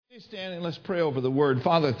Please stand and let's pray over the word.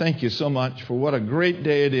 Father, thank you so much for what a great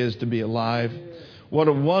day it is to be alive. What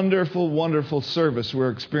a wonderful, wonderful service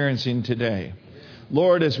we're experiencing today.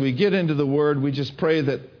 Lord, as we get into the word, we just pray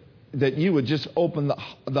that you would just open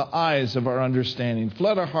the eyes of our understanding.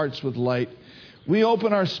 Flood our hearts with light. We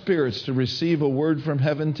open our spirits to receive a word from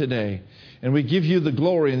heaven today. And we give you the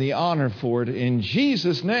glory and the honor for it in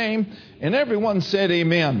Jesus' name. And everyone said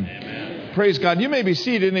amen. Amen. Praise God. You may be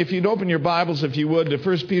seated. And if you'd open your Bibles, if you would, to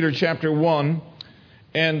 1 Peter chapter 1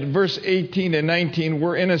 and verse 18 and 19.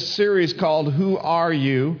 We're in a series called Who Are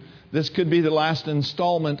You? This could be the last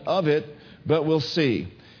installment of it, but we'll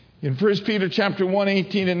see. In 1 Peter chapter 1,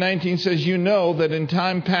 18 and 19 says, you know that in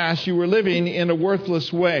time past you were living in a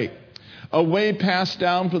worthless way, a way passed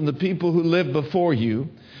down from the people who lived before you,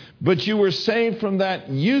 but you were saved from that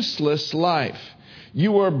useless life.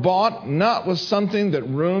 You were bought not with something that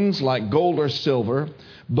ruins like gold or silver,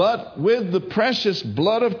 but with the precious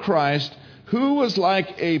blood of Christ, who was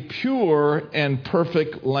like a pure and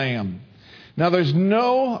perfect lamb. Now, there's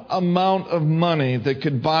no amount of money that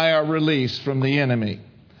could buy our release from the enemy.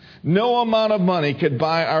 No amount of money could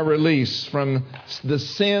buy our release from the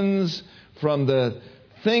sins, from the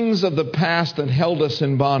things of the past that held us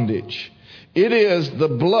in bondage. It is the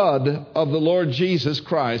blood of the Lord Jesus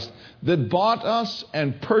Christ that bought us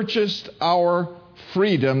and purchased our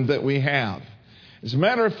freedom that we have. As a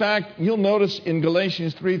matter of fact, you'll notice in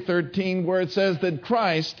Galatians 3:13 where it says that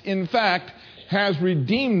Christ, in fact, has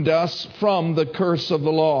redeemed us from the curse of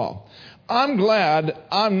the law. I'm glad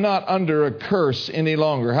I'm not under a curse any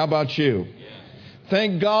longer. How about you?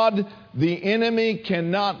 Thank God the enemy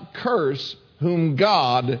cannot curse whom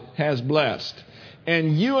God has blessed.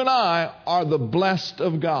 And you and I are the blessed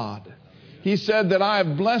of God. He said that I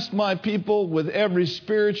have blessed my people with every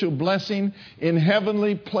spiritual blessing in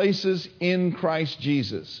heavenly places in Christ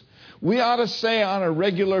Jesus. We ought to say on a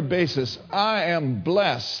regular basis, I am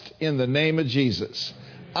blessed in the name of Jesus.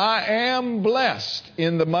 I am blessed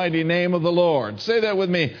in the mighty name of the Lord. Say that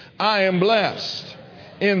with me. I am blessed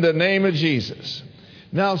in the name of Jesus.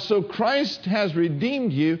 Now, so Christ has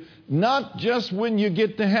redeemed you, not just when you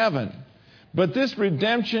get to heaven, but this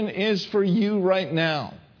redemption is for you right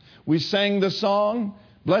now. We sang the song,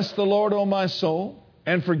 bless the Lord, O my soul,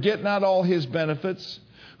 and forget not all his benefits,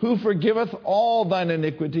 who forgiveth all thine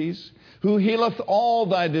iniquities, who healeth all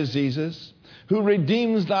thy diseases, who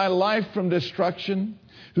redeems thy life from destruction,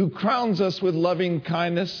 who crowns us with loving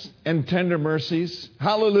kindness and tender mercies.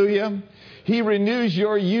 Hallelujah. He renews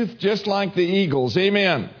your youth just like the eagles.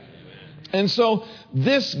 Amen. And so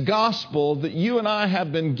this gospel that you and I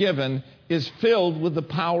have been given is filled with the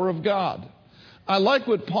power of God. I like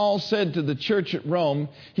what Paul said to the church at Rome.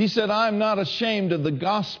 He said, I am not ashamed of the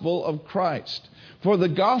gospel of Christ, for the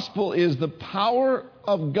gospel is the power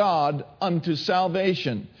of God unto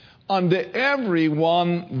salvation, unto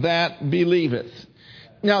everyone that believeth.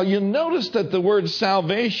 Now, you'll notice that the word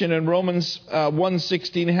salvation in Romans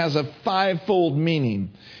 1:16 has a fivefold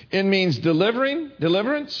meaning. It means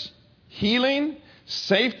deliverance, healing,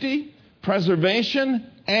 safety, preservation,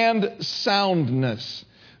 and soundness.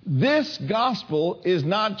 This gospel is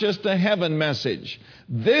not just a heaven message.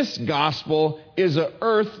 This gospel is an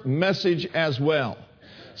earth message as well.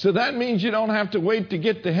 So that means you don't have to wait to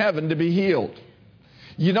get to heaven to be healed.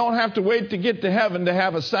 You don't have to wait to get to heaven to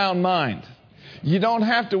have a sound mind. You don't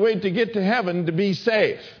have to wait to get to heaven to be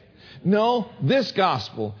safe. No, this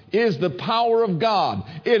gospel is the power of God.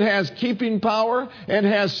 It has keeping power. It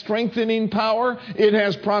has strengthening power. It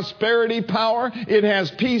has prosperity power. It has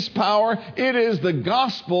peace power. It is the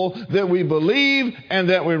gospel that we believe and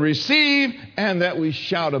that we receive and that we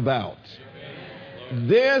shout about.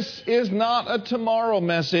 This is not a tomorrow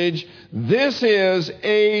message. This is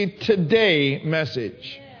a today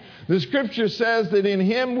message. The scripture says that in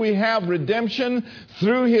him we have redemption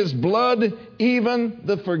through his blood, even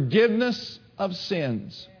the forgiveness of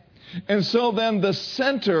sins. And so then the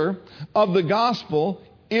center of the gospel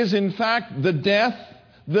is in fact the death,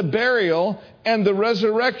 the burial, and the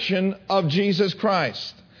resurrection of Jesus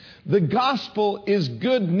Christ. The gospel is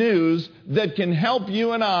good news that can help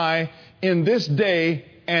you and I in this day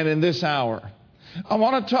and in this hour. I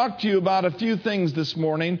want to talk to you about a few things this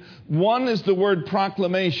morning. One is the word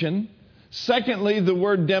proclamation. Secondly, the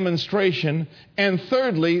word demonstration. And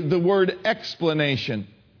thirdly, the word explanation.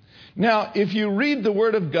 Now, if you read the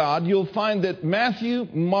Word of God, you'll find that Matthew,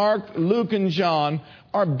 Mark, Luke, and John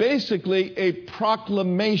are basically a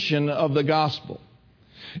proclamation of the gospel.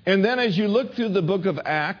 And then as you look through the book of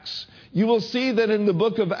Acts, you will see that in the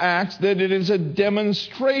book of Acts that it is a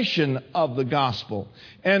demonstration of the gospel.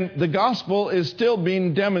 And the gospel is still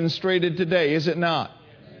being demonstrated today, is it not?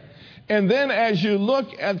 And then as you look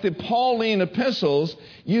at the Pauline epistles,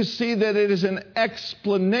 you see that it is an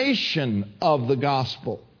explanation of the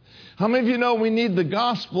gospel. How many of you know we need the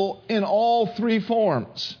gospel in all three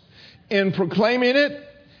forms? In proclaiming it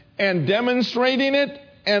and demonstrating it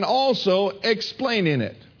and also explaining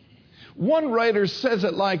it. One writer says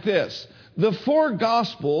it like this: the four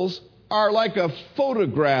gospels are like a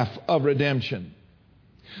photograph of redemption.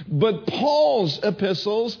 But Paul's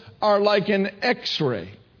epistles are like an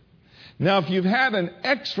X-ray. Now, if you've had an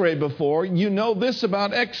X-ray before, you know this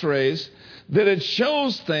about X-rays, that it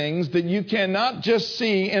shows things that you cannot just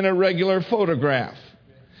see in a regular photograph.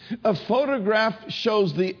 A photograph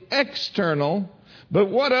shows the external,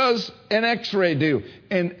 but what does an X-ray do?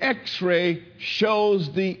 An X-ray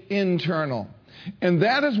shows the internal. And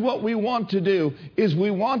that is what we want to do, is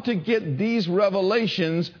we want to get these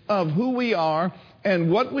revelations of who we are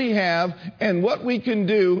and what we have and what we can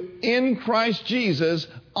do in Christ Jesus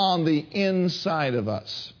on the inside of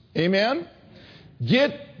us. Amen?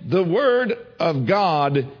 Get the Word of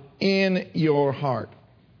God in your heart.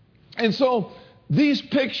 And so these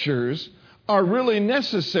pictures are really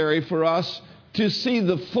necessary for us to see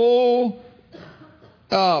the full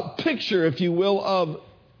picture, if you will,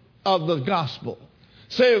 of the gospel.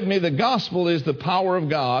 Say with me, the gospel is the power of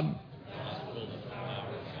God.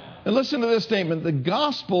 And listen to this statement. The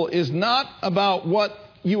gospel is not about what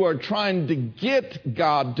you are trying to get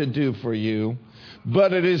God to do for you,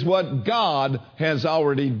 but it is what God has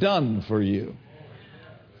already done for you.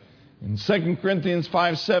 In 2 Corinthians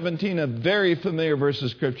 5:17, a very familiar verse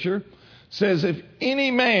of Scripture, says, if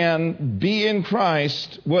any man be in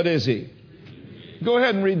Christ, what is he? Go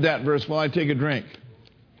ahead and read that verse while I take a drink.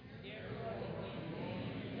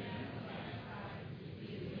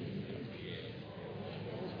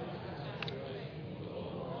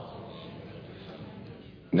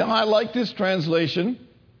 Now, I like this translation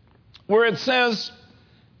where it says,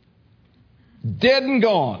 dead and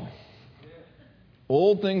gone.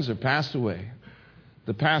 Old things are passed away.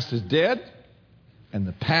 The past is dead and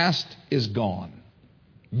the past is gone.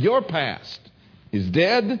 Your past is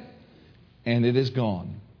dead and it is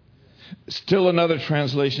gone. Still another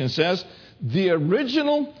translation says, the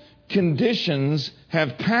original conditions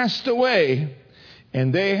have passed away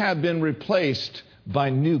and they have been replaced by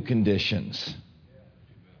new conditions.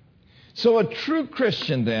 So a true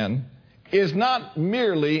Christian then is not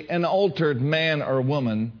merely an altered man or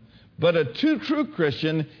woman, but a true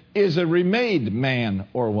Christian is a remade man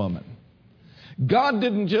or woman. God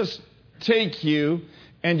didn't just take you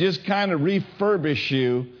and just kind of refurbish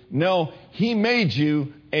you. No, He made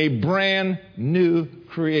you a brand new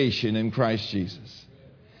creation in Christ Jesus.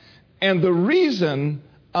 And the reason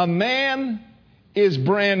a man is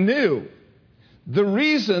brand new, the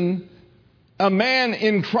reason a man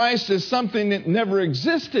in Christ is something that never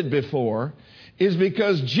existed before, is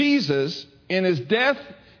because Jesus, in His death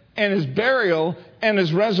and His burial and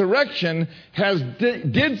His resurrection,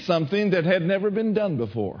 did something that had never been done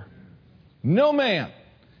before. No man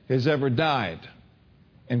has ever died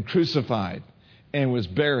and crucified and was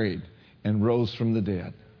buried and rose from the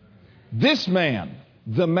dead. This man,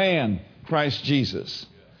 the man, Christ Jesus,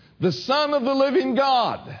 the Son of the living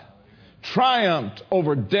God, triumphed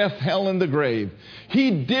over death, hell, and the grave.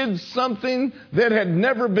 He did something that had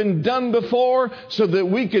never been done before so that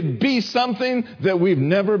we could be something that we've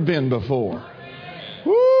never been before.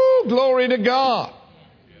 Woo! Glory to God.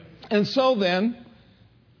 And so then,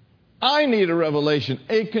 I need a revelation,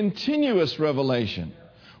 a continuous revelation.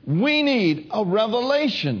 We need a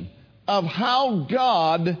revelation of how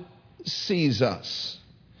God sees us.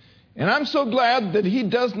 And I'm so glad that He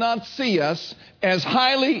does not see us as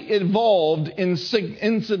highly evolved,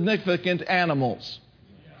 insignificant animals.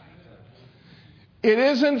 It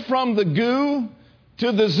isn't from the goo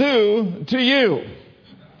to the zoo to you.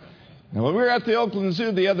 Now, when we were at the Oakland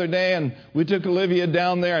Zoo the other day and we took Olivia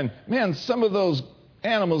down there, and man, some of those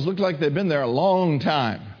animals look like they've been there a long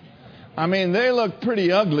time. I mean, they look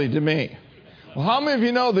pretty ugly to me. Well, how many of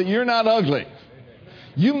you know that you're not ugly?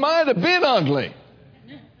 You might have been ugly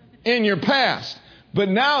in your past, but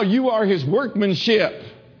now you are His workmanship,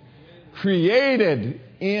 created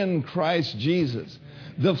in Christ Jesus.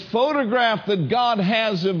 The photograph that God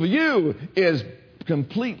has of you is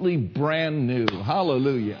completely brand new.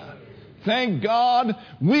 Hallelujah. Thank God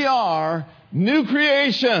we are new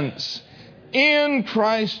creations in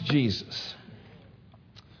Christ Jesus.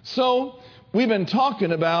 So, we've been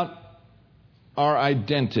talking about our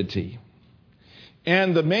identity.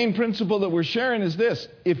 And the main principle that we're sharing is this: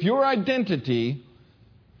 if your identity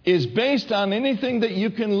is based on anything that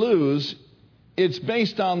you can lose, it's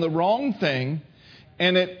based on the wrong thing,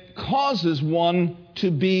 and it causes one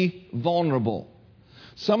to be vulnerable.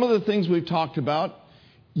 Some of the things we've talked about,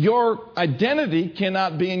 your identity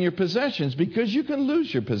cannot be in your possessions because you can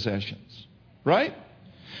lose your possessions, right?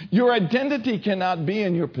 Your identity cannot be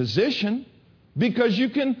in your position because you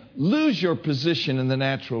can lose your position in the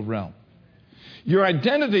natural realm. Your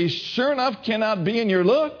identity, sure enough, cannot be in your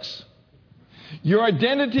looks. Your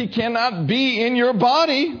identity cannot be in your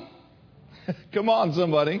body. Come on,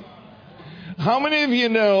 somebody. How many of you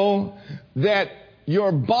know that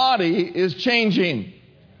your body is changing?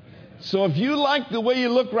 So if you like the way you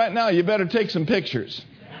look right now, you better take some pictures.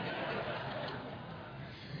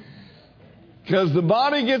 Because the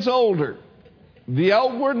body gets older. The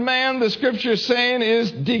outward man, the scripture is saying,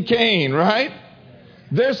 is decaying, right?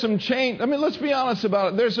 There's some change. I mean, let's be honest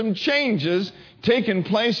about it. There's some changes taking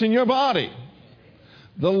place in your body.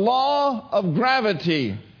 The law of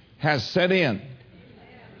gravity has set in.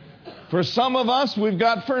 For some of us, we've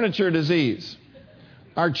got furniture disease.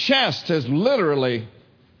 Our chest has literally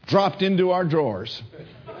dropped into our drawers.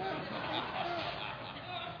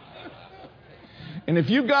 And if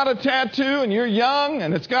you've got a tattoo and you're young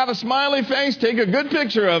and it's got a smiley face, take a good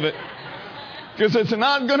picture of it. Because it's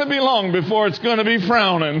not going to be long before it's going to be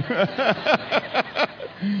frowning.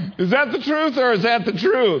 Is that the truth or is that the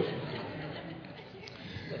truth?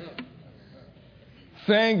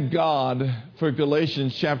 Thank God for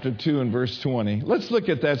Galatians chapter 2 and verse 20. Let's look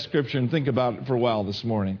at that scripture and think about it for a while this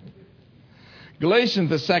morning. Galatians,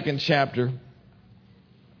 the 2nd chapter.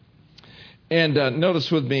 And notice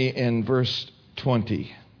with me in verse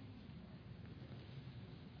 20.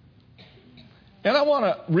 And I want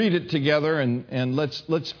to read it together and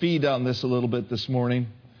let's feed on this a little bit this morning.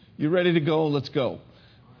 You ready to go? Let's go.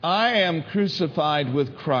 I am crucified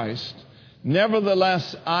with Christ.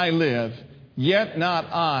 Nevertheless I live, yet not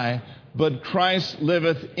I, but Christ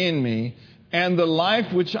liveth in me. And the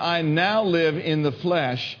life which I now live in the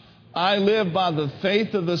flesh, I live by the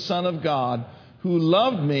faith of the Son of God, who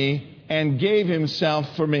loved me and gave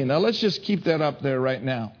himself for me. Now let's just keep that up there right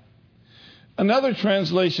now. Another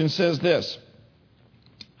translation says this: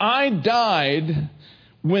 I died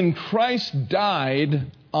when Christ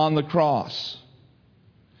died on the cross.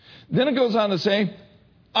 Then it goes on to say,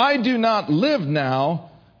 I do not live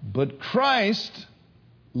now, but Christ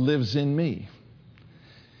lives in me.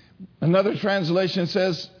 Another translation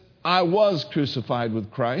says, I was crucified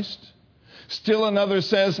with Christ. Still another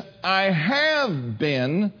says, I have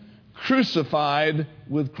been crucified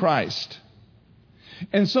with Christ.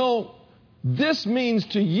 And so this means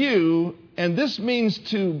to you, and this means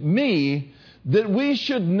to me, that we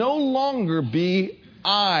should no longer be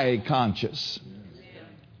I conscious.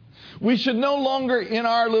 We should no longer in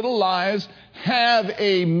our little lives have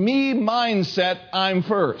a me mindset, I'm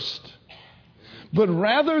first. But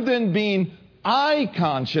rather than being I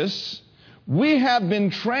conscious, we have been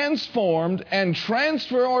transformed and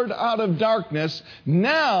transferred out of darkness.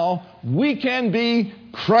 Now we can be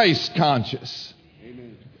Christ conscious.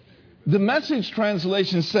 Amen. The Message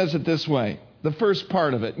translation says it this way, the first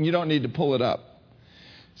part of it, and you don't need to pull it up.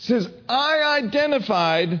 It says, I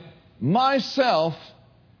identified myself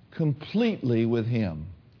completely with him.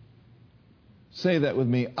 Say that with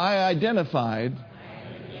me. I identified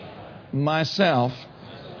myself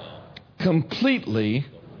completely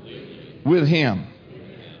with him.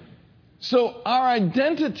 So our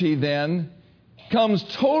identity then comes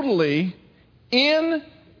totally in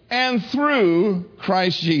and through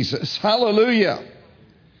Christ Jesus. Hallelujah.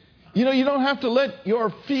 You know, you don't have to let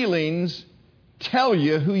your feelings tell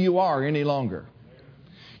you who you are any longer.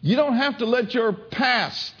 You don't have to let your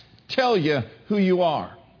past tell you who you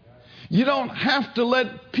are. You don't have to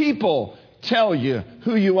let people tell you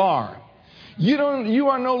who you are. You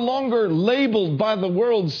are no longer labeled by the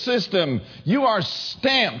world system. You are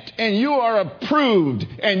stamped and you are approved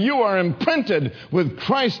and you are imprinted with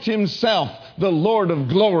Christ himself, the Lord of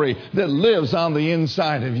glory that lives on the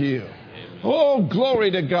inside of you. Oh,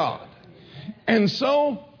 glory to God. And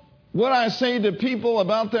so what I say to people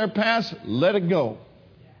about their past, let it go.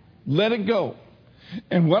 Let it go.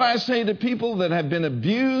 And what I say to people that have been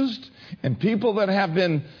abused and people that have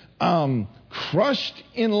been crushed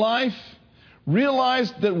in life,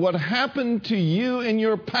 realize that what happened to you in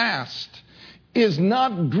your past is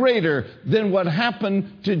not greater than what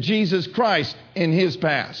happened to Jesus Christ in his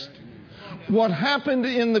past. What happened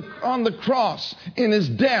on the cross, in his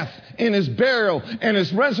death, in his burial, and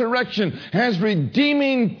his resurrection has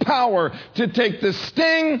redeeming power to take the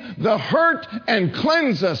sting, the hurt, and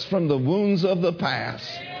cleanse us from the wounds of the past.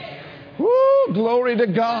 Woo, glory to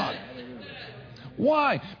God.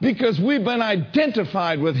 Why? Because we've been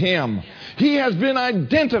identified with him. He has been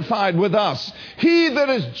identified with us. He that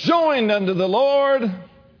is joined unto the Lord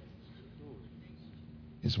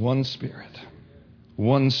is one Spirit.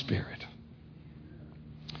 One Spirit.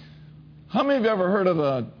 How many of you ever heard of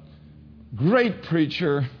a great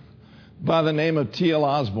preacher by the name of T.L.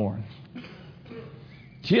 Osborne?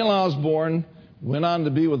 T.L. Osborne went on to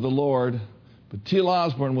be with the Lord, but T.L.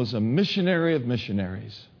 Osborne was a missionary of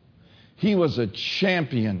missionaries. He was a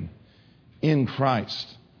champion in Christ.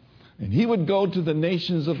 And he would go to the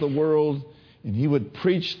nations of the world and he would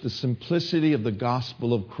preach the simplicity of the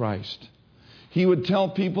gospel of Christ. He would tell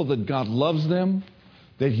people that God loves them,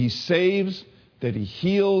 that He saves, that He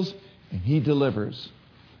heals, and He delivers.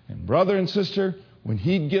 And brother and sister, when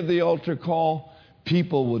He'd give the altar call,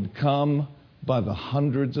 people would come by the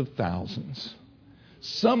hundreds of thousands.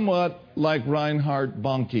 Somewhat like Reinhard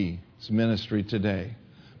Bonnke's ministry today.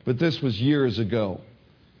 But this was years ago.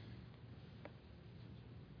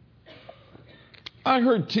 I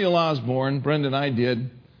heard T.L. Osborne, Brenda and I did,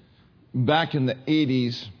 back in the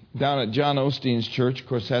 80s, down at John Osteen's church. Of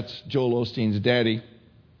course, that's Joel Osteen's daddy.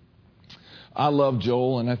 I love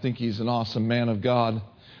Joel, and I think he's an awesome man of God,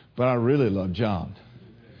 but I really love John.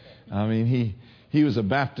 I mean, he was a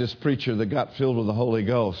Baptist preacher that got filled with the Holy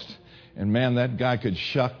Ghost. And man, that guy could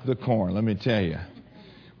shuck the corn, let me tell you.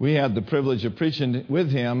 We had the privilege of preaching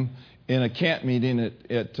with him in a camp meeting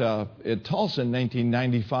at Tulsa in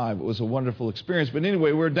 1995. It was a wonderful experience. But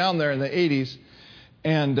anyway, we were down there in the 80s.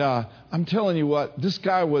 And I'm telling you what, this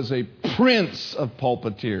guy was a prince of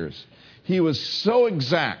pulpiteers. He was so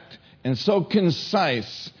exact and so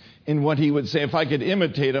concise in what he would say. If I could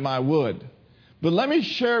imitate him, I would. But let me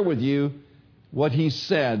share with you what he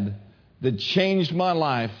said that changed my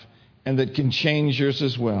life and that can change yours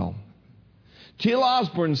as well. T.L.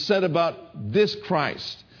 Osborne said about this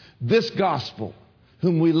Christ, this gospel,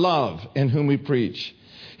 whom we love and whom we preach.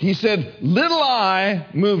 He said, little I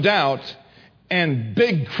moved out and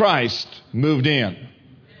big Christ moved in.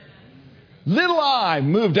 Little I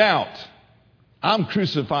moved out. I'm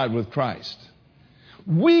crucified with Christ.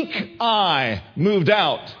 Weak I moved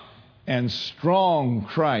out and strong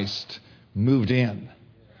Christ moved in.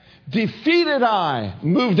 Defeated I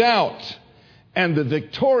moved out and the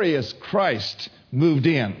victorious Christ moved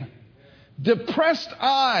in. Depressed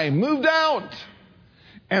I moved out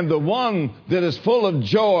and the one that is full of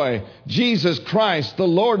joy, Jesus Christ, the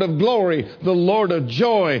Lord of glory, the Lord of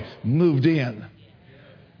joy, moved in.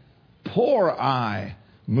 Poor I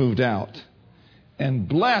moved out and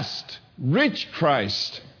blessed, rich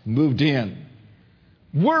Christ moved in.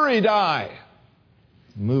 Worried I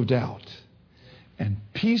moved out. And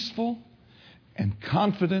peaceful and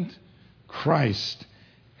confident Christ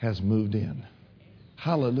has moved in.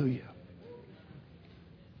 Hallelujah.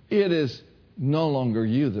 It is no longer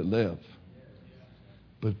you that live,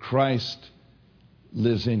 but Christ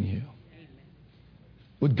lives in you.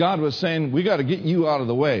 What God was saying, we got to get you out of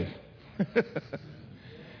the way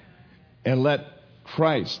and let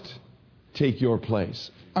Christ take your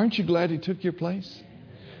place. Aren't you glad He took your place?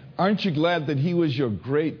 Aren't you glad that He was your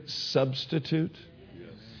great substitute?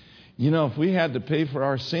 You know, if we had to pay for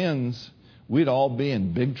our sins, we'd all be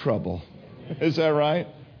in big trouble. Is that right?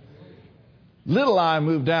 Little I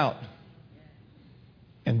moved out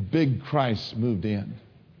and big Christ moved in.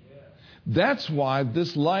 That's why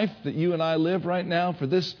this life that you and I live right now, for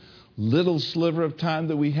this little sliver of time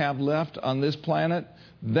that we have left on this planet,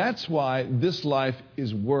 that's why this life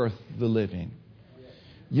is worth the living.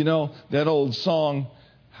 You know, that old song,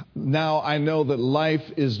 now I know that life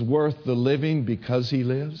is worth the living because He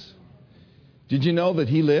lives. Did you know that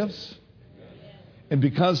He lives? And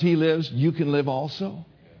because He lives, you can live also.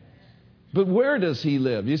 But where does He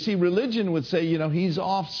live? You see, religion would say, you know, He's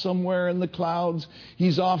off somewhere in the clouds.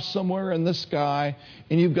 He's off somewhere in the sky.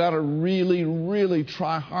 And you've got to really, really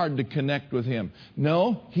try hard to connect with Him.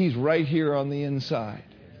 No, He's right here on the inside.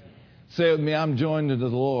 Say with me, I'm joined to the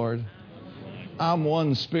Lord. I'm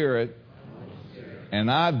one Spirit. And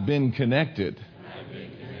I've been connected.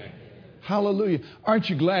 Hallelujah. Aren't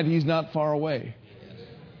you glad He's not far away?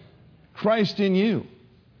 Christ in you,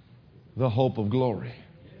 the hope of glory.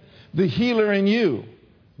 The healer in you,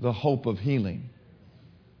 the hope of healing.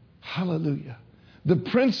 Hallelujah. The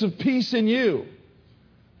Prince of Peace in you,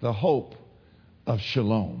 the hope of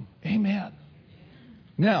shalom. Amen.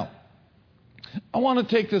 Now, I want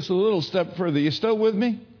to take this a little step further. You still with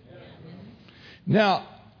me? Now,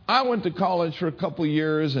 I went to college for a couple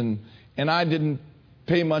years and I didn't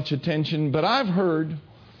pay much attention, but I've heard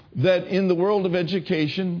that in the world of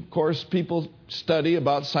education, of course, people study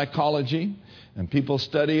about psychology And people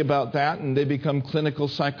study about that, and they become clinical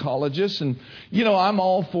psychologists. And, I'm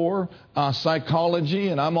all for psychology,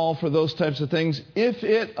 and I'm all for those types of things if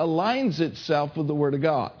it aligns itself with the Word of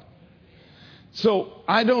God. So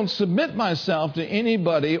I don't submit myself to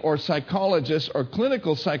anybody or psychologist or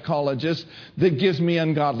clinical psychologist that gives me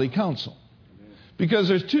ungodly counsel. Because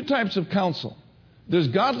there's two types of counsel. There's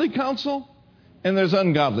godly counsel and there's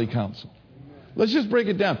ungodly counsel. Let's just break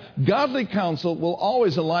it down. Godly counsel will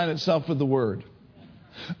always align itself with the Word.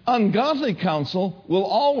 Ungodly counsel will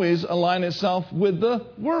always align itself with the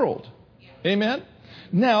world. Amen?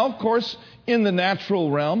 Now, of course, in the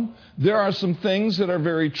natural realm, there are some things that are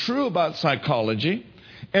very true about psychology.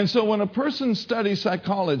 And so when a person studies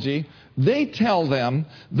psychology, they tell them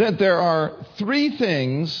that there are three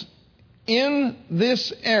things in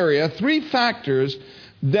this area, three factors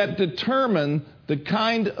that determine the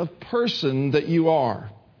kind of person that you are.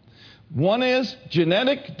 One is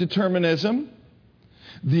genetic determinism.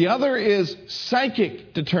 The other is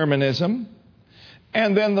psychic determinism.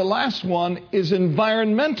 And then the last one is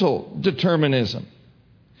environmental determinism.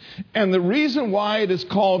 And the reason why it is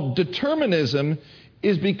called determinism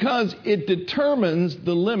is because it determines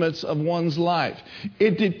the limits of one's life.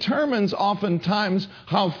 It determines oftentimes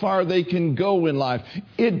how far they can go in life.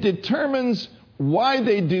 It determines why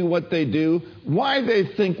they do what they do, why they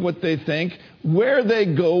think what they think, where they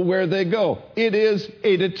go. It is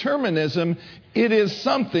a determinism. It is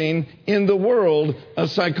something in the world of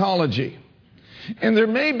psychology. And there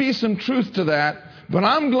may be some truth to that, but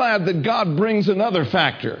I'm glad that God brings another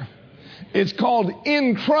factor. It's called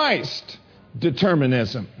in Christ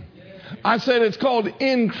determinism. I said it's called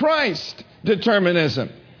in Christ determinism.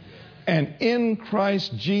 And in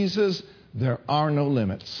Christ Jesus, there are no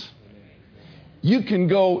limits. You can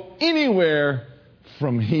go anywhere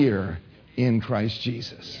from here in Christ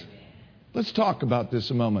Jesus. Let's talk about this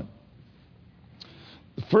a moment.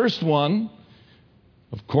 The first one,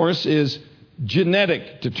 of course, is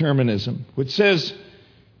genetic determinism, which says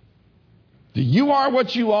that you are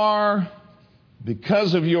what you are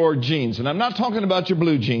because of your genes. And I'm not talking about your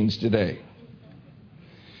blue jeans today.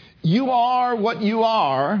 You are what you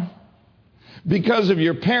are because of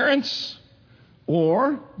your parents,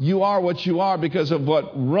 or you are what you are because of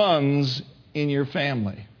what runs in your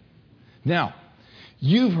family. Now,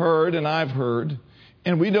 you've heard and I've heard,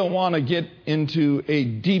 and we don't want to get into a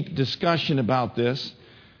deep discussion about this,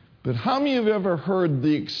 but how many of you have ever heard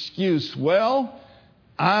the excuse, well,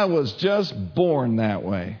 I was just born that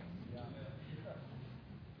way?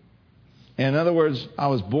 In other words, I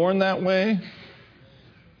was born that way,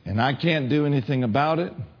 and I can't do anything about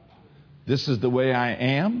it. This is the way I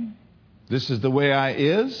am. This is the way I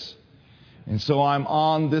is. And so I'm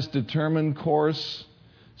on this determined course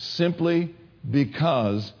simply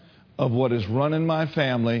because of what is run in my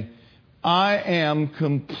family. I am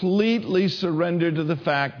completely surrendered to the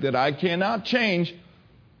fact that I cannot change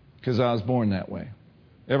because I was born that way.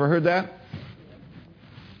 Ever heard that?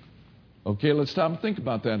 Okay, let's stop and think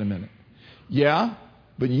about that a minute. Yeah,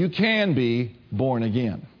 but you can be born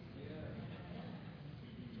again.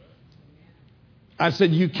 I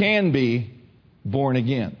said you can be born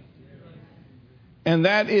again. And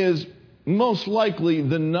that is most likely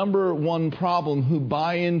the number one problem who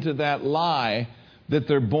buy into that lie that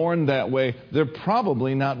they're born that way. They're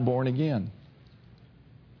probably not born again.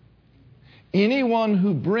 Anyone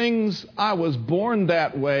who brings I was born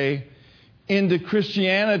that way into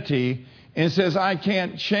Christianity and says I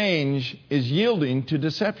can't change is yielding to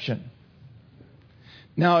deception.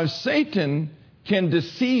 Now, if Satan can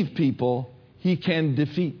deceive people, he can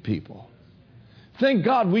defeat people. Thank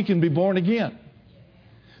God we can be born again.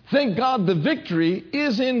 Thank God the victory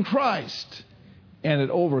is in Christ, and it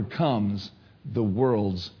overcomes the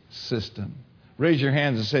world's system. Raise your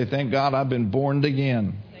hands and say, thank God I've been born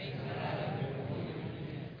again.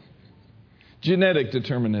 Genetic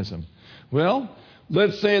determinism. Well,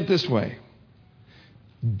 let's say it this way.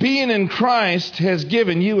 Being in Christ has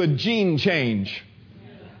given you a gene change.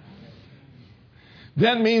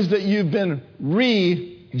 That means that you've been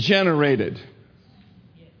regenerated.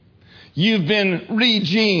 You've been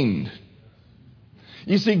regened.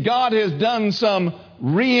 You see, God has done some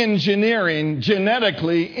re-engineering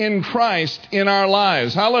genetically in Christ in our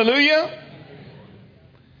lives. Hallelujah.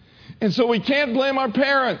 And so we can't blame our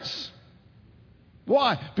parents.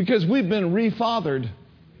 Why? Because we've been refathered.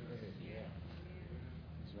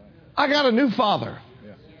 I got a new father.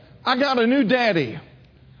 I got a new daddy.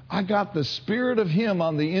 I got the Spirit of Him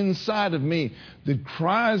on the inside of me that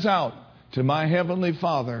cries out to my Heavenly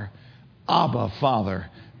Father, Abba, Father,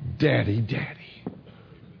 Daddy, Daddy.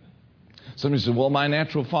 Somebody said, well, my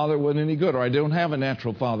natural father wasn't any good, or I don't have a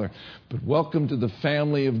natural father. But welcome to the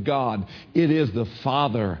family of God. It is the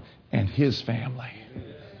Father and His family.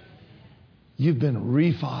 You've been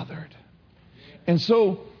refathered. And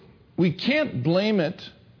so we can't blame it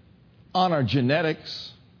on our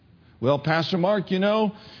genetics. Well, Pastor Mark,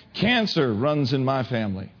 cancer runs in my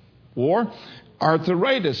family. Or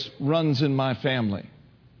arthritis runs in my family.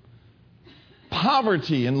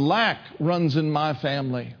 Poverty and lack runs in my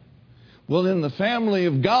family. Well, in the family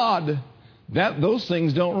of God, those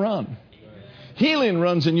things don't run. Healing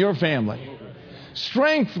runs in your family.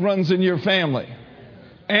 Strength runs in your family.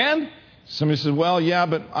 And somebody says, well, yeah,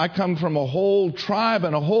 but I come from a whole tribe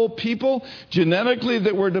and a whole people genetically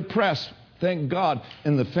that were depressed. Thank God,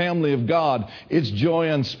 in the family of God, it's joy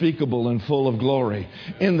unspeakable and full of glory.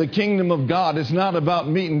 In the kingdom of God, it's not about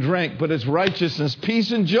meat and drink, but it's righteousness,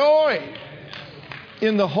 peace, and joy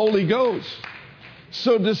in the Holy Ghost.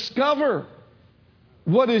 So discover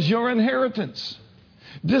what is your inheritance.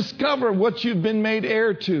 Discover what you've been made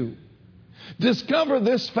heir to. Discover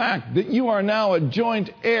this fact that you are now a joint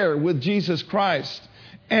heir with Jesus Christ.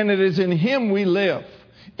 And it is in Him we live,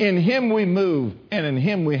 in Him we move, and in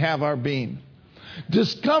Him we have our being.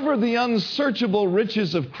 Discover the unsearchable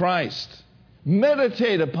riches of Christ.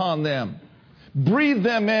 Meditate upon them. Breathe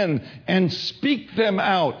them in and speak them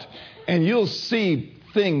out. And you'll see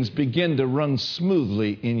things begin to run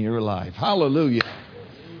smoothly in your life. Hallelujah.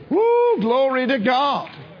 Woo, glory to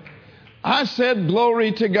God. I said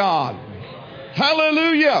glory to God.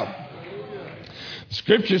 Hallelujah.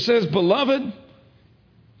 Scripture says, beloved,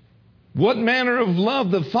 what manner of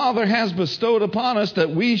love the Father has bestowed upon us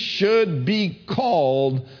that we should be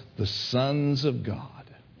called the sons of God.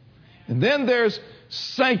 And then there's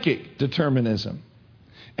psychic determinism.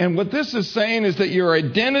 And what this is saying is that your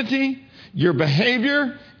identity, your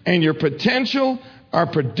behavior, and your potential are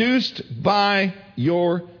produced by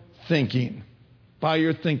your thinking. By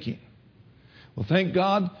your thinking. Well, thank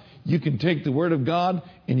God you can take the Word of God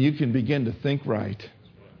and you can begin to think right.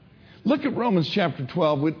 Look at Romans chapter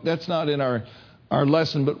 12. That's not in our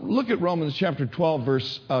lesson, but look at Romans chapter 12,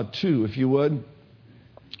 verse 2, if you would.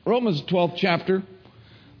 Romans 12th chapter,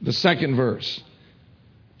 the second verse.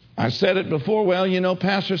 I said it before, well,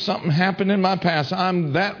 Pastor, something happened in my past.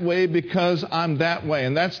 I'm that way because I'm that way,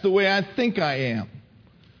 and that's the way I think I am.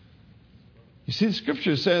 You see, the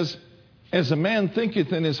Scripture says, as a man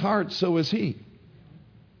thinketh in his heart, so is he.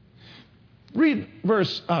 Read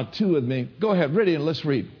verse 2 with me. Go ahead, ready, and let's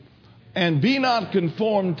read. And be not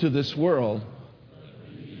conformed to this world.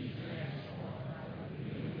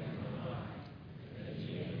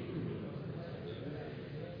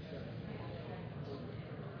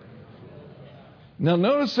 Now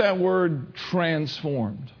notice that word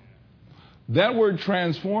transformed. That word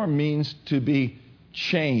transformed means to be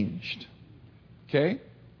changed. Okay?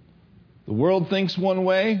 The world thinks one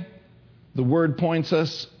way. The Word points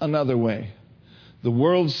us another way. The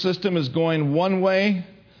world system is going one way.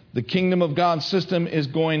 The kingdom of God's system is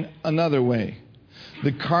going another way.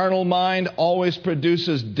 The carnal mind always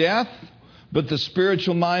produces death, but the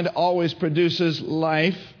spiritual mind always produces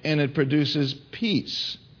life, and it produces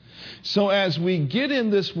peace. So as we get in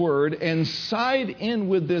this Word and side in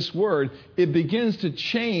with this Word, it begins to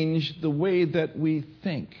change the way that we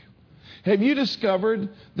think. Have you discovered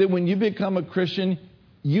that when you become a Christian,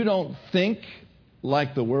 you don't think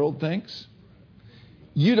like the world thinks?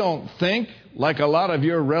 You don't think like a lot of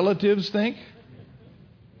your relatives think?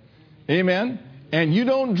 Amen? And you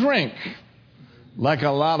don't drink like a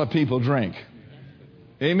lot of people drink.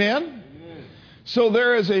 Amen? So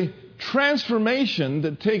there is a transformation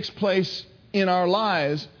that takes place in our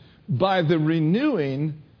lives by the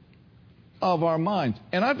renewing of our minds.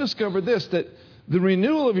 And I've discovered this, that the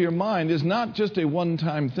renewal of your mind is not just a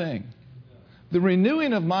one-time thing. The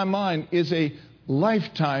renewing of my mind is a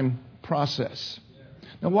lifetime process.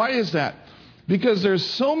 Now, why is that? Because there's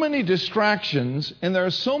so many distractions and there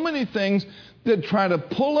are so many things that try to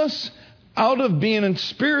pull us out of being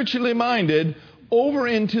spiritually minded over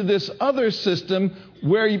into this other system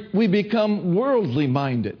where we become worldly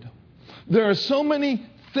minded. There are so many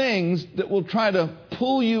things that will try to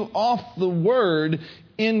pull you off the Word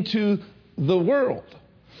into the world.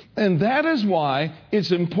 And that is why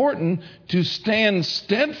it's important to stand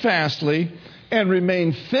steadfastly and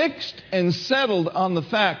remain fixed and settled on the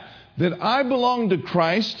fact that I belong to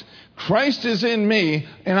Christ, Christ is in me,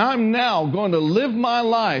 and I'm now going to live my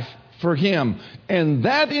life for Him. And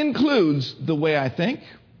that includes the way I think.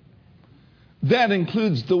 That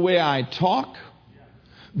includes the way I talk.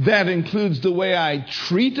 That includes the way I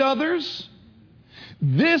treat others.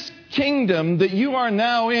 This kingdom that you are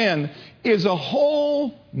now in is a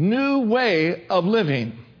whole new way of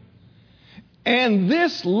living. And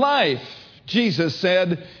this life, Jesus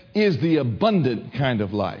said, is the abundant kind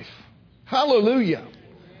of life. Hallelujah.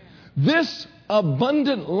 This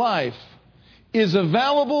abundant life is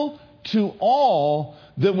available to all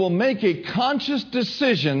that will make a conscious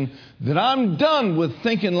decision that I'm done with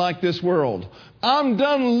thinking like this world. I'm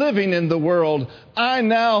done living in the world. I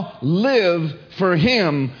now live for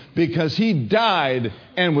Him because He died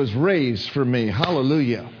and was raised for me.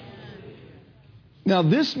 Hallelujah. Now,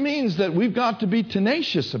 this means that we've got to be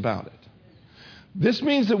tenacious about it. This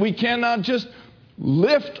means that we cannot just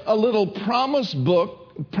lift a little promise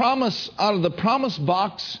out of the promise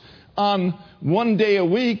box on one day a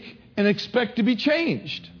week and expect to be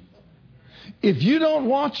changed. If you don't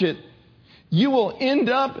watch it, you will end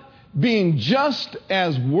up being just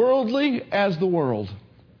as worldly as the world.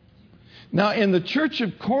 Now, in the church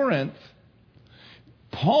of Corinth,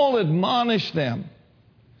 Paul admonished them.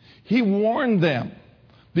 He warned them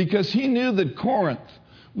because he knew that Corinth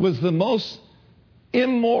was the most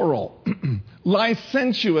immoral,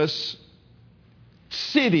 licentious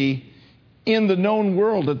city in the known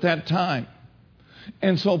world at that time.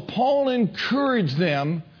 And so Paul encouraged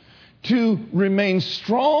them to remain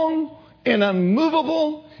strong and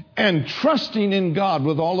unmovable and trusting in God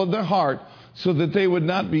with all of their heart so that they would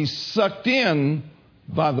not be sucked in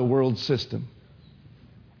by the world system.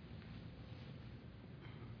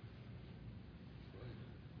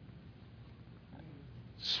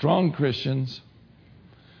 Strong Christians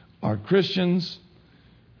are Christians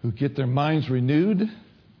who get their minds renewed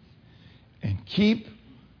and keep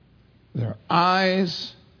their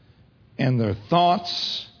eyes and their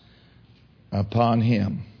thoughts upon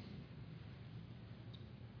Him.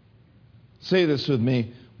 Say this with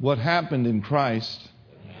me. What happened in Christ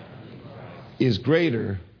is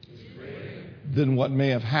greater than what may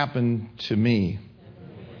have happened to me.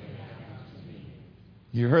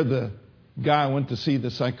 You heard the guy went to see the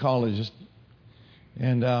psychologist,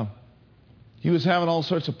 and he was having all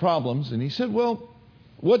sorts of problems. And he said, well,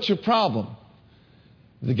 what's your problem?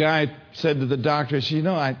 The guy said to the doctor, he said, you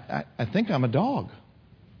know, I think I'm a dog.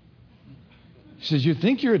 He says, you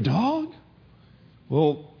think you're a dog?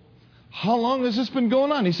 Well, how long has this been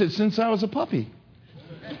going on? He said, since I was a puppy.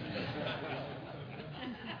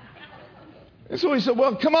 And so he said,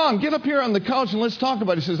 well, come on, get up here on the couch and let's talk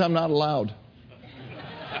about it. He says, I'm not allowed.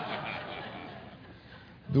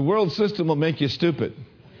 The world system will make you stupid.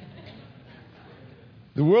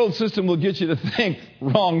 The world system will get you to think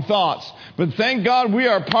wrong thoughts. But thank God we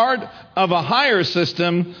are part of a higher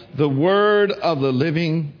system, the Word of the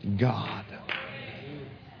living God.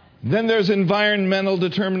 Then there's environmental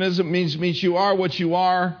determinism. It means you are what you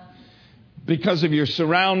are because of your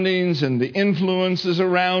surroundings and the influences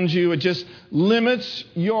around you. It just limits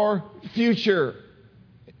your future.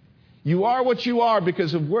 You are what you are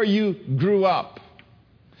because of where you grew up.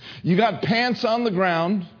 You got pants on the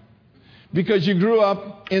ground because you grew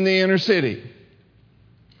up in the inner city.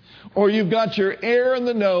 Or you've got your air in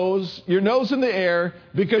the nose, your nose in the air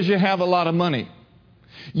because you have a lot of money.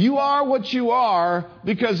 You are what you are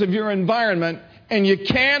because of your environment, and you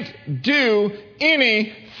can't do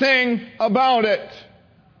anything about it.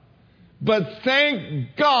 But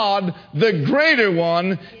thank God the greater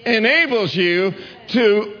one enables you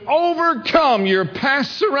to overcome your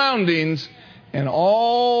past surroundings and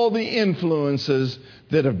all the influences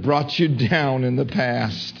that have brought you down in the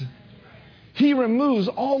past. He removes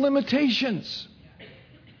all limitations.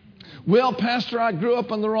 Well, Pastor, I grew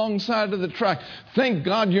up on the wrong side of the track. Thank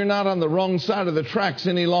God you're not on the wrong side of the tracks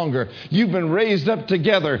any longer. You've been raised up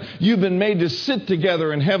together. You've been made to sit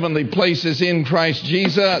together in heavenly places in Christ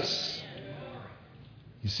Jesus.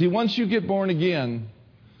 You see, once you get born again,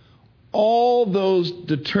 all those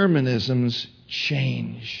determinisms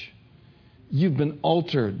change. You've been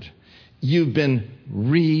altered. You've been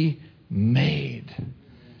remade.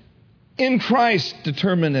 In Christ,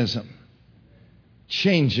 determinism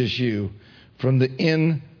changes you from the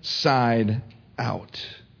inside out.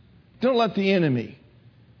 Don't let the enemy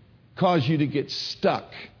cause you to get stuck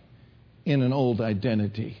in an old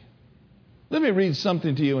identity. Let me read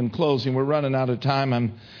something to you in closing. We're running out of time.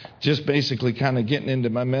 I'm just basically kind of getting into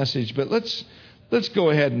my message, but let's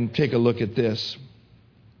go ahead and take a look at this.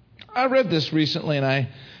 I read this recently and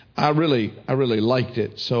I really liked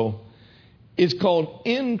it. So it's called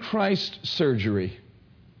In Christ Surgery.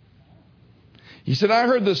 He said, I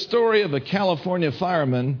heard the story of a California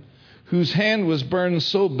fireman whose hand was burned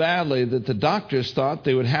so badly that the doctors thought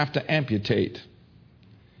they would have to amputate.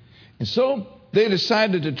 And so they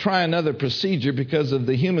decided to try another procedure because of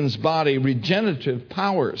the human's body regenerative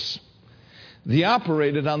powers. He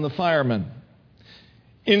operated on the fireman.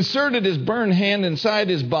 Inserted his burned hand inside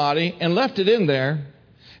his body and left it in there.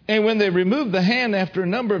 And when they removed the hand after a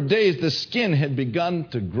number of days, the skin had begun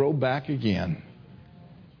to grow back again.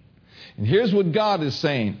 And here's what God is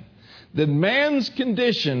saying. That man's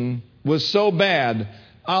condition was so bad,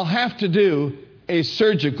 I'll have to do a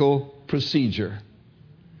surgical procedure.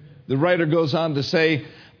 The writer goes on to say,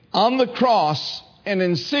 on the cross, an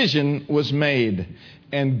incision was made,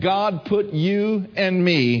 and God put you and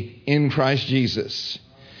me in Christ Jesus.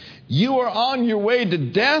 You are on your way to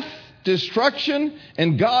death, destruction,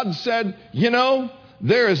 and God said,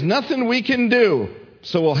 there is nothing we can do,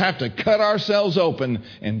 so we'll have to cut ourselves open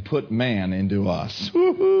and put man into us.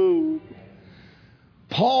 Woo-hoo.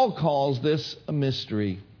 Paul calls this a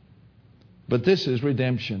mystery, but this is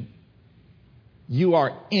redemption. You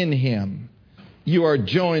are in Him. You are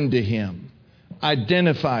joined to Him,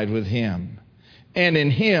 identified with Him. And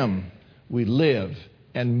in Him we live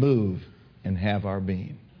and move and have our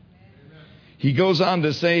being. He goes on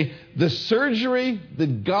to say, the surgery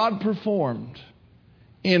that God performed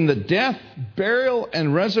in the death, burial,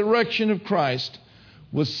 and resurrection of Christ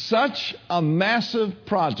was such a massive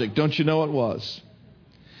project, don't you know it was,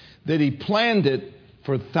 that He planned it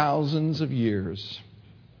for thousands of years.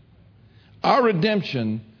 Our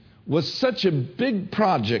redemption was such a big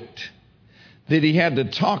project that He had to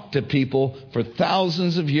talk to people for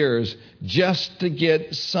thousands of years just to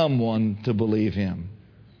get someone to believe Him.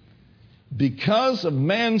 Because of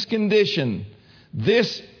man's condition,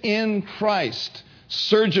 this in Christ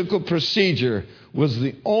surgical procedure was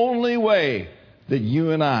the only way that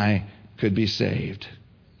you and I could be saved.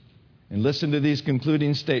 And listen to these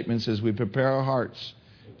concluding statements as we prepare our hearts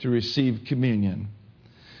to receive communion.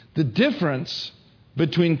 The difference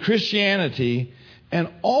between Christianity and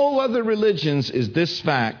all other religions is this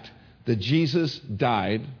fact, that Jesus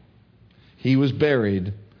died, He was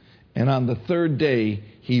buried, and on the third day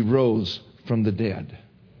He rose from the dead.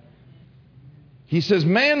 He says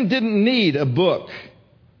man didn't need a book.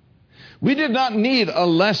 We did not need a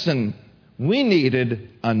lesson. We needed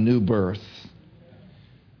a new birth.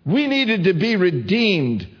 We needed to be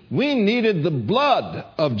redeemed. We needed the blood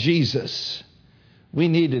of Jesus. We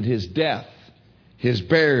needed His death, His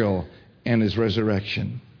burial, and His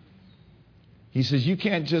resurrection. He says you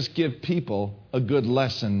can't just give people a good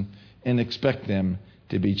lesson and expect them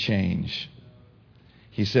to be changed.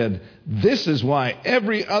 He said, this is why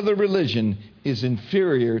every other religion is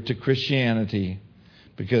inferior to Christianity,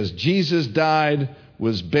 because Jesus died,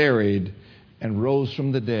 was buried, and rose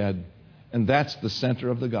from the dead. And that's the center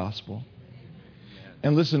of the gospel.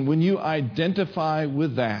 And listen, when you identify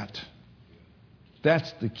with that,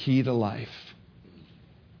 that's the key to life.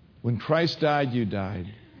 When Christ died, you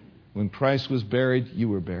died. When Christ was buried, you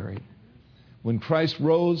were buried. When Christ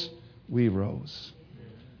rose, we rose.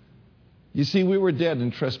 You see, we were dead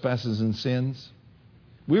in trespasses and sins.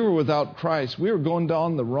 We were without Christ. We were going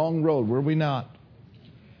down the wrong road, were we not?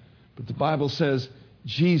 But the Bible says,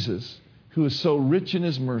 Jesus, who is so rich in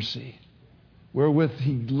His mercy, wherewith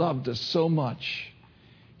He loved us so much,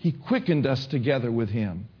 He quickened us together with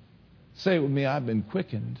Him. Say it with me, I've been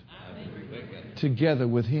quickened, together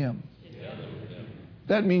with Him.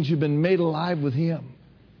 That means you've been made alive with Him.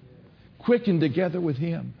 Quickened together with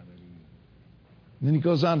Him. And then He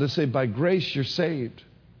goes on to say, by grace you're saved.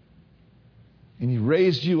 And He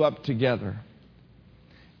raised you up together.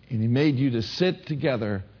 And He made you to sit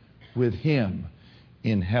together with Him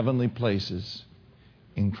in heavenly places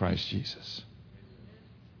in Christ Jesus.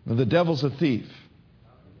 Now, the devil's a thief.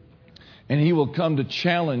 And he will come to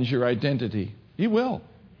challenge your identity. He will.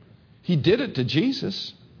 He did it to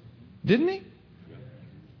Jesus, didn't He?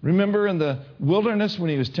 Remember in the wilderness when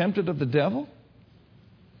He was tempted of the devil?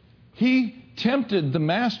 He tempted the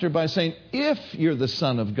Master by saying, if you're the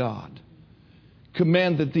Son of God,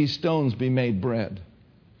 command that these stones be made bread.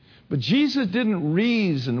 But Jesus didn't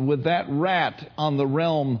reason with that rat on the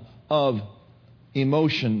realm of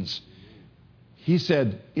emotions. He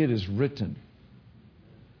said, it is written,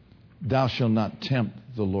 thou shalt not tempt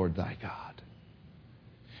the Lord thy God.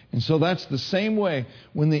 And so that's the same way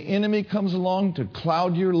when the enemy comes along to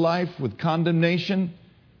cloud your life with condemnation,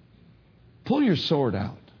 pull your sword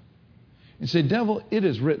out and say, devil, it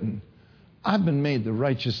is written, I've been made the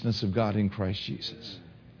righteousness of God in Christ Jesus.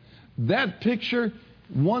 That picture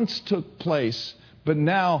once took place, but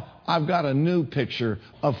now I've got a new picture,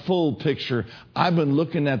 a full picture. I've been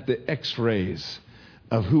looking at the x-rays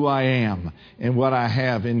of who I am and what I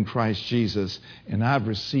have in Christ Jesus, and I've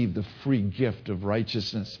received the free gift of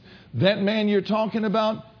righteousness. That man you're talking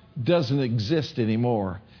about doesn't exist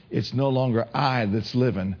anymore. It's no longer I that's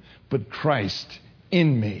living, but Christ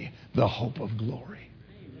in me, the hope of glory.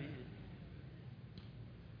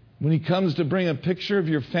 When he comes to bring a picture of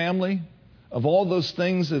your family, of all those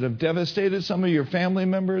things that have devastated some of your family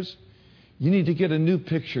members, you need to get a new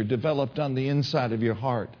picture developed on the inside of your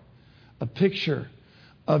heart. A picture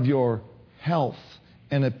of your health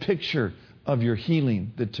and a picture of your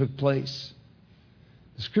healing that took place.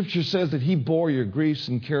 The Scripture says that he bore your griefs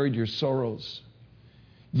and carried your sorrows.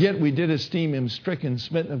 Yet we did esteem him stricken,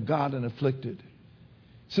 smitten of God, and afflicted.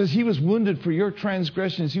 It says he was wounded for your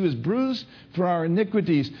transgressions. He was bruised for our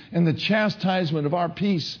iniquities, and the chastisement of our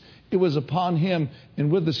peace, it was upon him.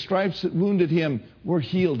 And with the stripes that wounded him, we're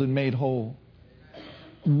healed and made whole.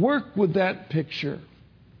 Work with that picture.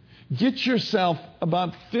 Get yourself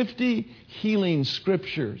about 50 healing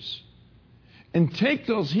scriptures and take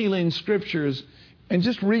those healing scriptures and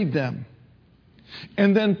just read them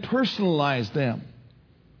and then personalize them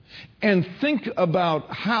and think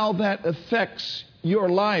about how that affects your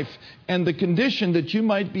life and the condition that you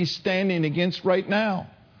might be standing against right now.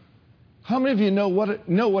 How many of you know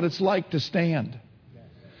what it's like to stand?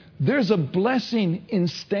 There's a blessing in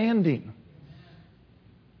standing.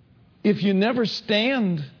 If you never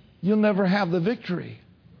stand, you'll never have the victory.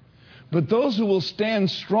 But those who will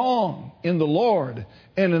stand strong in the Lord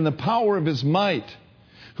and in the power of his might,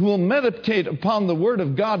 who will meditate upon the word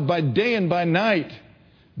of God by day and by night,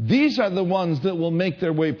 these are the ones that will make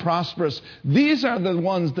their way prosperous. These are the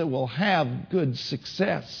ones that will have good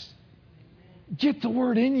success. Get the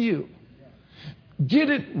word in you. Get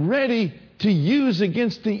it ready to use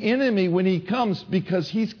against the enemy when he comes, because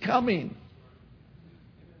he's coming.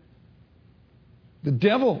 The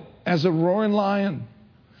devil, as a roaring lion,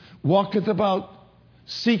 walketh about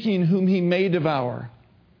seeking whom he may devour.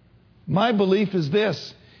 My belief is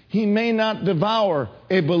this: he may not devour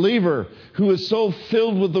a believer who is so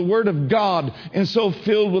filled with the Word of God and so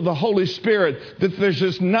filled with the Holy Spirit that there's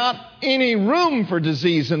just not any room for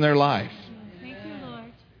disease in their life. Thank you, Lord.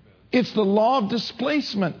 It's the law of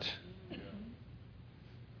displacement.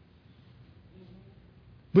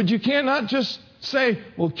 But you cannot just say,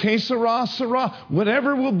 well, que sera, sera.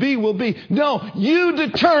 Whatever will be, will be. No, you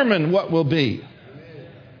determine what will be.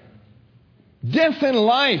 Death and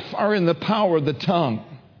life are in the power of the tongue.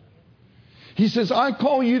 He says, I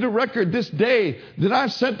call you to record this day that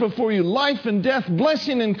I've set before you life and death,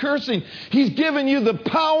 blessing and cursing. He's given you the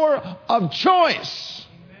power of choice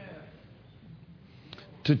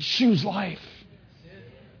to choose life.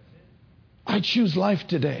 I choose life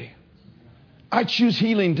today. I choose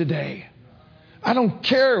healing today. I don't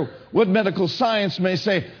care what medical science may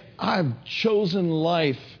say. I've chosen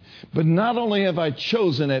life. But not only have I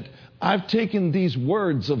chosen it, I've taken these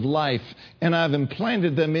words of life and I've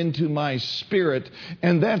implanted them into my spirit.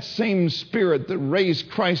 And that same spirit that raised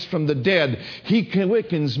Christ from the dead, he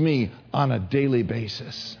quickens me on a daily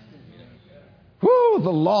basis. Woo, the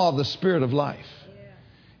law of the Spirit of life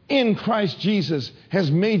in Christ Jesus has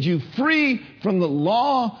made you free from the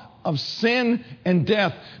law of sin and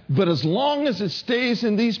death. But as long as it stays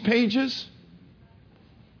in these pages,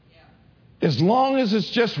 as long as it's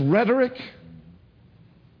just rhetoric,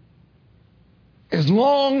 as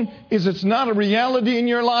long as it's not a reality in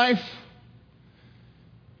your life,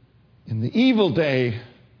 in the evil day,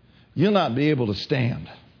 you'll not be able to stand.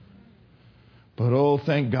 But oh,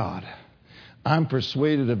 thank God, I'm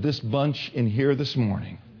persuaded of this bunch in here this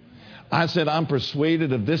morning. I said, I'm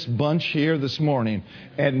persuaded of this bunch here this morning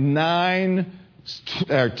at 10:20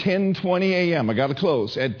 a.m. I got to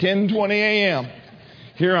close. At 10:20 a.m.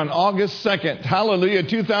 here on August 2nd, hallelujah,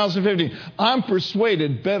 2015. I'm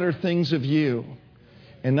persuaded better things of you.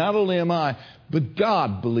 And not only am I, but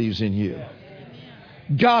God believes in you.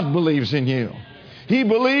 God believes in you. He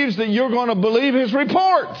believes that you're going to believe his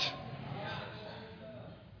report.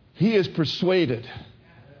 He is persuaded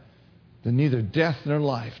that neither death nor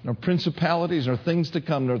life, nor principalities, nor things to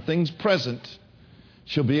come, nor things present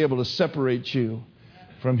shall be able to separate you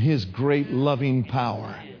from his great loving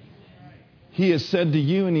power. He has said to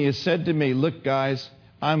you and he has said to me, look, guys,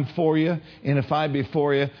 I'm for you, and if I be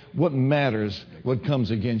for you, what matters what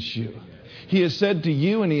comes against you? He has said to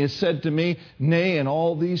you and he has said to me, nay, in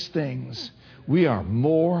all these things, we are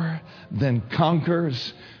more than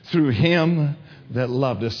conquerors through him that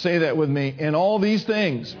loved us. Say that with me. In all these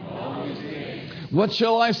things. What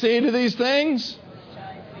shall I say to these things?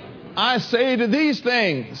 I say to these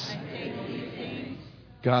things.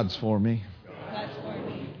 God's for me.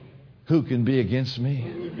 Who can be against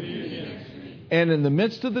me? And in the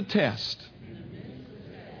midst of the test,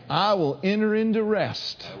 I will enter into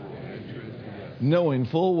rest, knowing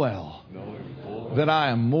full well that I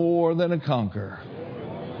am more than a conqueror.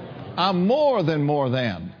 I'm more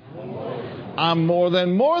than. I'm more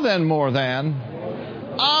than, more than, more than.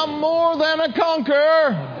 I'm more than a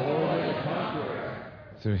conqueror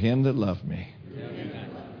through Him that loved me.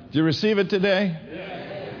 Do you receive it today?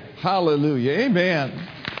 Hallelujah. Amen.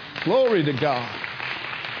 Glory to God.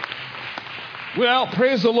 Well,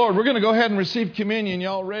 praise the Lord. We're going to go ahead and receive communion.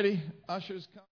 Y'all ready? Ushers, come.